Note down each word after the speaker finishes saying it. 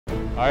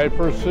I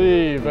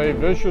perceive a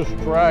vicious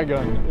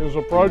dragon is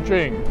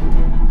approaching.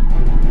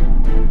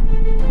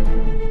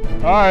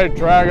 All right,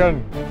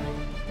 dragon.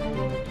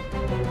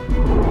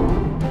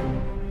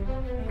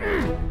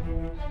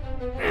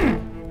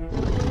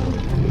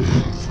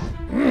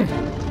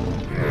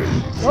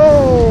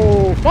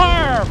 Oh,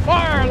 fire,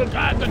 fire!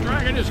 The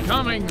dragon is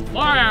coming!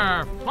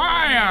 Fire,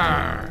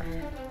 fire!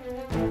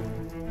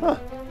 Huh.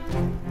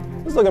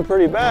 This is looking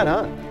pretty bad,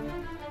 huh?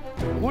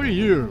 What are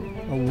you,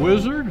 a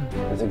wizard?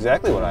 That's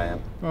exactly what I am.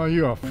 Are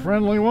you a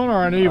friendly one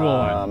or an evil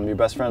one? I'm your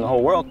best friend in the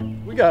whole world.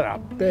 We got a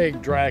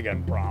big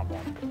dragon problem.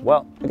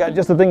 Well, I got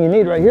just the thing you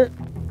need right here.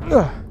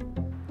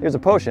 Here's a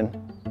potion,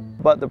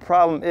 but the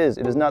problem is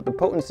it is not the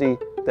potency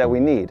that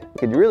we need. We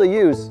could really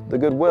use the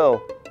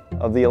goodwill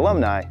of the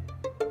alumni,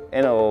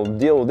 and it'll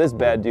deal with this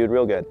bad dude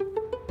real good.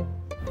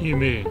 You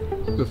mean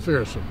the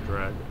fearsome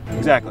dragon?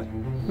 Exactly.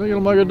 Think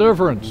it'll make a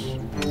difference?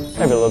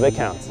 Every little bit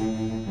counts.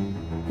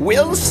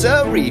 Will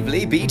Sir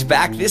Reevely beat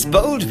back this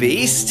bold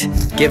beast?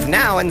 Give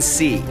now and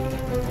see.